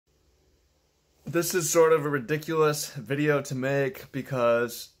This is sort of a ridiculous video to make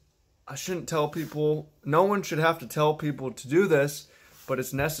because I shouldn't tell people, no one should have to tell people to do this, but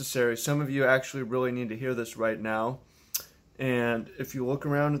it's necessary. Some of you actually really need to hear this right now. And if you look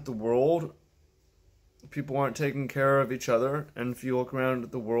around at the world, people aren't taking care of each other. And if you look around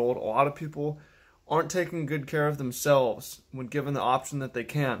at the world, a lot of people aren't taking good care of themselves when given the option that they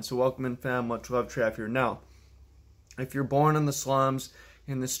can. So welcome in, fam. Much love, Trav here. Now, if you're born in the slums,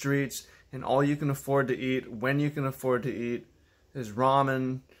 in the streets, and all you can afford to eat, when you can afford to eat, is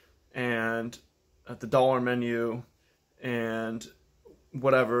ramen and at the dollar menu and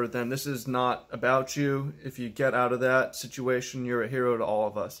whatever, then this is not about you. If you get out of that situation, you're a hero to all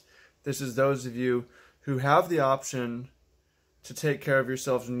of us. This is those of you who have the option to take care of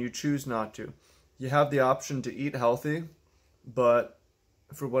yourselves and you choose not to. You have the option to eat healthy, but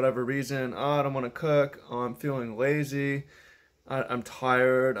for whatever reason, I don't want to cook, I'm feeling lazy, I'm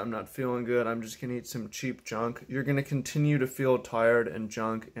tired, I'm not feeling good, I'm just going to eat some cheap junk. You're going to continue to feel tired and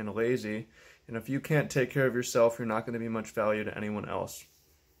junk and lazy. And if you can't take care of yourself, you're not going to be much value to anyone else.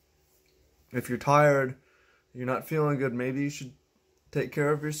 If you're tired, you're not feeling good, maybe you should take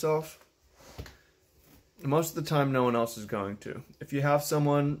care of yourself. Most of the time, no one else is going to. If you have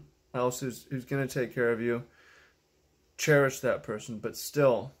someone else who's going to take care of you, cherish that person, but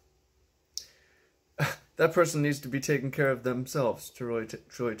still, that person needs to be taking care of themselves to really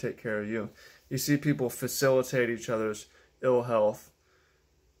truly take care of you. You see people facilitate each other's ill health.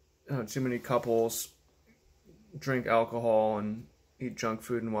 Too many couples drink alcohol and eat junk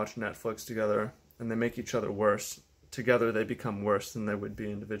food and watch Netflix together, and they make each other worse. Together they become worse than they would be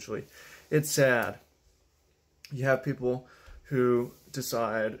individually. It's sad. You have people who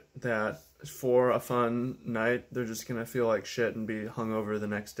decide that for a fun night, they're just going to feel like shit and be hungover the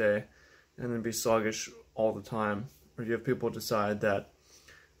next day and then be sluggish all the time. Or you have people decide that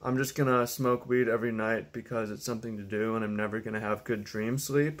I'm just going to smoke weed every night because it's something to do and I'm never going to have good dream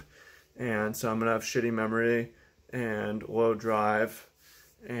sleep. And so I'm going to have shitty memory and low drive,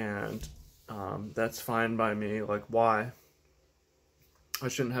 and that's fine by me. Like, why? I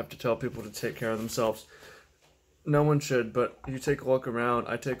shouldn't have to tell people to take care of themselves. No one should, but you take a look around,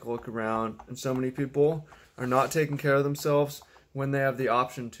 I take a look around, and so many people are not taking care of themselves when they have the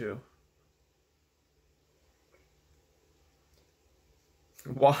option to.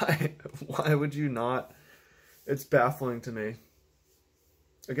 Why? Why would you not? It's baffling to me.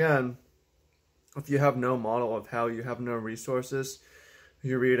 Again, if you have no model of how, you have no resources,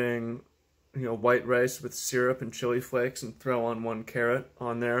 you're eating, white rice with syrup and chili flakes and throw on one carrot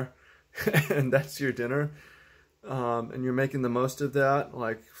on there, and that's your dinner. And you're making the most of that,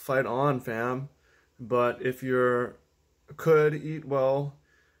 like, fight on, fam. But if you could eat well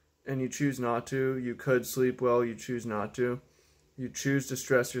and you choose not to, you could sleep well, you choose not to, you choose to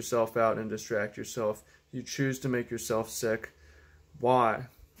stress yourself out and distract yourself, you choose to make yourself sick, why?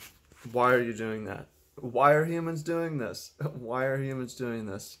 Why are you doing that? Why are humans doing this? Why are humans doing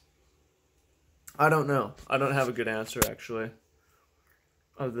this? I don't know. I don't have a good answer, actually.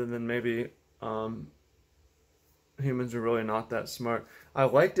 Other than maybe, humans are really not that smart. I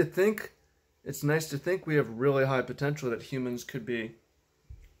like to think, it's nice to think we have really high potential that humans could be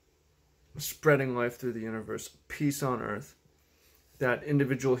spreading life through the universe, peace on earth, that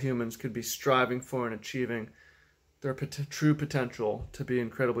individual humans could be striving for and achieving their true potential to be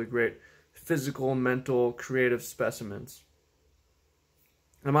incredibly great physical, mental, creative specimens.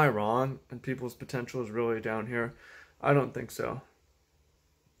 Am I wrong? And people's potential is really down here? I don't think so.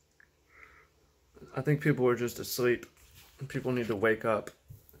 I think people are just asleep. People need to wake up.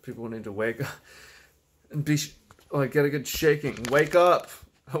 People need to wake up and get a good shaking. Wake up!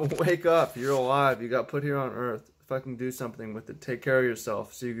 Wake up! You're alive. You got put here on earth. Fucking do something with it. Take care of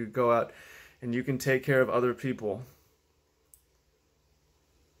yourself so you could go out and you can take care of other people.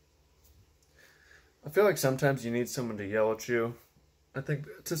 I feel like sometimes you need someone to yell at you. I think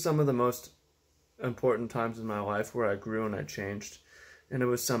to some of the most important times in my life where I grew and I changed, and it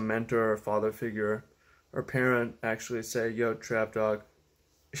was some mentor or father figure or parent actually say, yo, Trap Dog,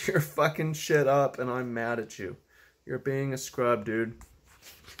 you're fucking shit up and I'm mad at you. You're being a scrub, dude.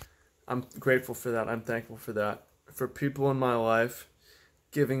 I'm grateful for that. I'm thankful for that. For people in my life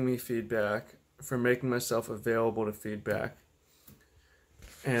giving me feedback, for making myself available to feedback.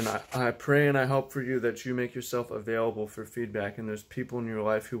 And I pray and I hope for you that you make yourself available for feedback, and there's people in your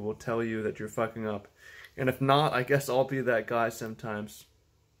life who will tell you that you're fucking up. And if not, I guess I'll be that guy sometimes.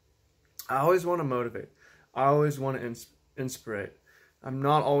 I always want to motivate. I always want to inspirate. I'm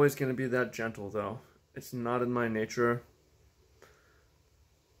not always going to be that gentle, though. It's not in my nature.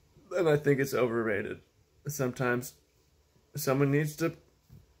 And I think it's overrated. Sometimes someone needs to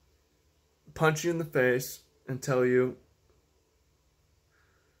punch you in the face and tell you,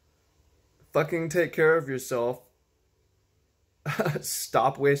 fucking take care of yourself.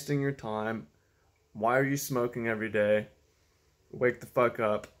 Stop wasting your time. Why are you smoking every day? Wake the fuck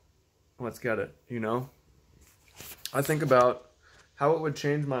up. Let's get it, you know? I think about how it would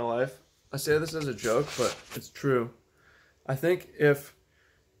change my life. I say this as a joke, but it's true. I think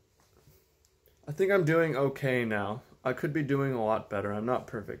I'm doing okay now. I could be doing a lot better. I'm not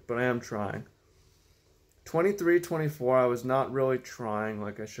perfect, but I am trying. 23, 24, I was not really trying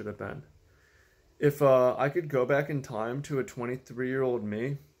like I should have been. If I could go back in time to a 23-year-old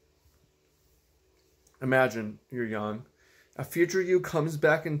me, imagine you're young. A future you comes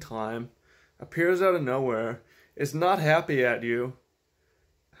back in time, appears out of nowhere, is not happy at you,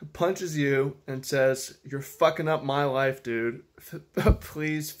 punches you and says, "You're fucking up my life, dude.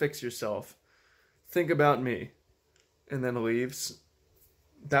 Please fix yourself. Think about me." And then leaves.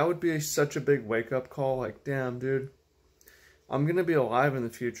 That would be such a big wake-up call. Like, damn, dude. I'm going to be alive in the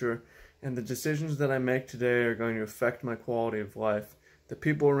future, and the decisions that I make today are going to affect my quality of life. The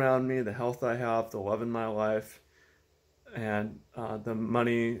people around me, the health I have, the love in my life, and the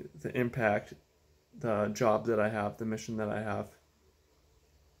money, the impact, the job that I have, the mission that I have.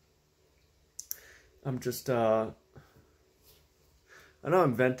 I'm just, I know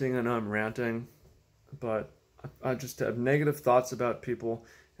I'm venting, I know I'm ranting, but I just have negative thoughts about people,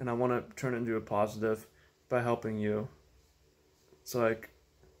 and I want to turn it into a positive by helping you. It's like,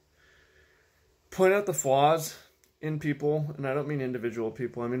 point out the flaws in people, and I don't mean individual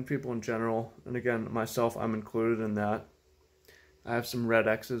people, I mean people in general, and again, myself, I'm included in that. I have some red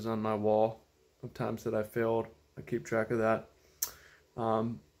X's on my wall of times that I failed. I keep track of that.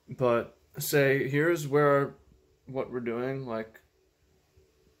 But say, here's what we're doing, like,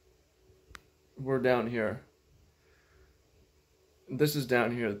 we're down here. This is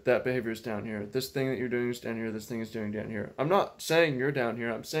down here, that behavior is down here. This thing that you're doing is down here, this thing is doing down here. I'm not saying you're down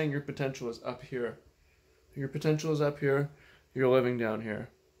here, I'm saying your potential is up here. Your potential is up here, you're living down here.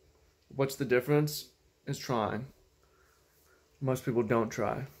 What's the difference? Is trying. Most people don't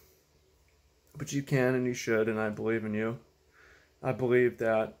try. But you can and you should, and I believe in you. I believe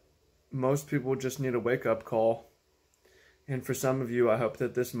that most people just need a wake-up call. And for some of you, I hope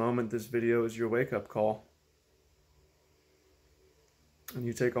that this moment, this video is your wake-up call. And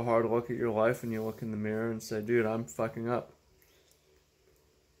you take a hard look at your life and you look in the mirror and say, dude, I'm fucking up.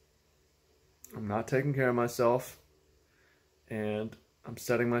 I'm not taking care of myself. And I'm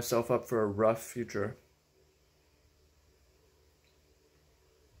setting myself up for a rough future.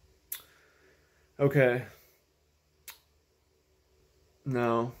 Okay.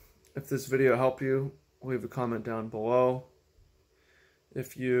 Now, if this video helped you, leave a comment down below.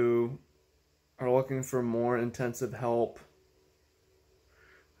 If you are looking for more intensive help,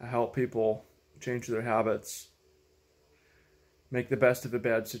 I help people change their habits, make the best of a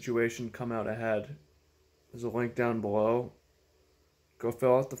bad situation, come out ahead. There's a link down below. Go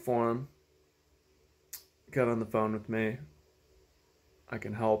fill out the form. Get on the phone with me. I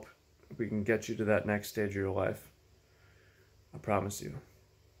can help. We can get you to that next stage of your life. I promise you.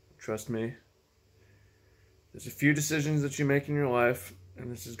 Trust me. There's a few decisions that you make in your life,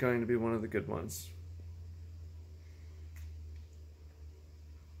 and this is going to be one of the good ones.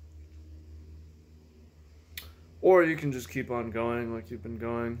 Or you can just keep on going like you've been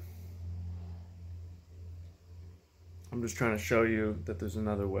going. I'm just trying to show you that there's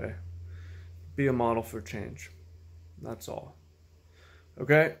another way. Be a model for change. That's all.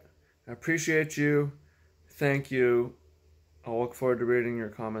 Okay? I appreciate you. Thank you. I'll look forward to reading your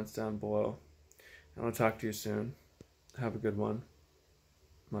comments down below. And I'll talk to you soon. Have a good one.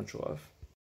 Much love.